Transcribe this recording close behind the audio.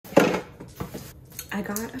I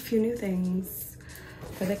got a few new things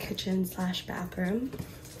for the kitchen slash bathroom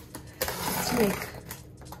just to make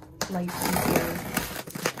life easier.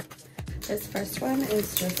 This first one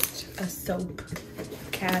is just a soap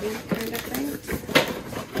caddy kind of thing.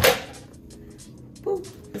 Woo.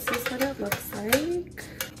 This is what it looks like.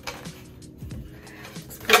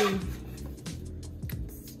 It's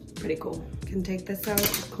pretty cool. You can take this out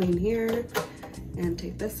to clean here and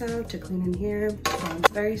take this out to clean in here. So it's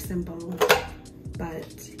very simple,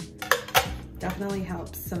 but definitely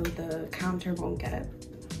helps so the counter won't get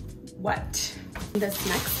wet. This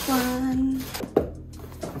next one,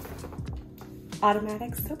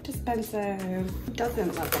 automatic soap dispenser. Who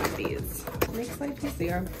doesn't love one of these? Makes life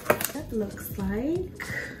easier. It looks like,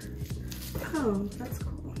 oh, that's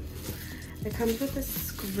cool. It comes with a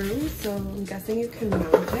screw, so I'm guessing you can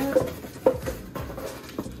mount it.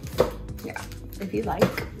 Yeah, if you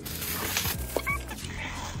like.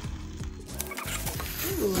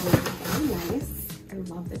 Ooh, very nice. I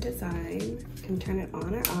love the design. You can turn it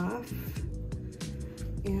on or off.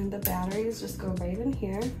 And the batteries just go right in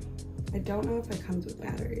here. I don't know if it comes with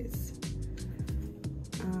batteries.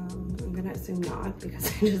 I'm gonna assume not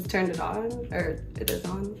because I just turned it on, or it is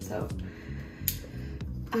on, so.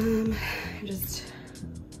 Just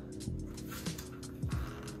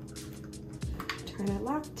turn it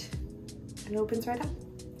locked. It opens right up.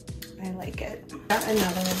 I like it. Got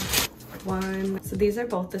another one. So these are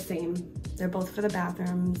both the same. They're both for the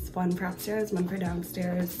bathrooms. One for upstairs, one for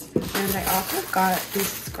downstairs. And I also got these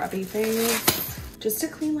scrubby things just to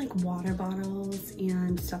clean like water bottles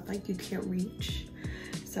and stuff like you can't reach.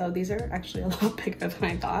 So these are actually a lot bigger than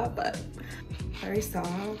I thought, but very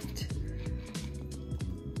soft.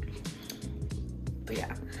 But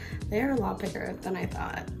yeah, they are a lot bigger than I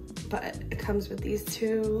thought, but it comes with these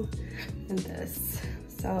two and this.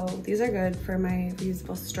 So these are good for my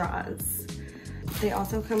reusable straws. They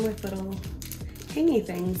also come with little hangy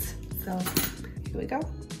things. So here we go.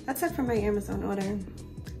 That's it for my Amazon order.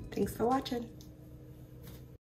 Thanks for watching.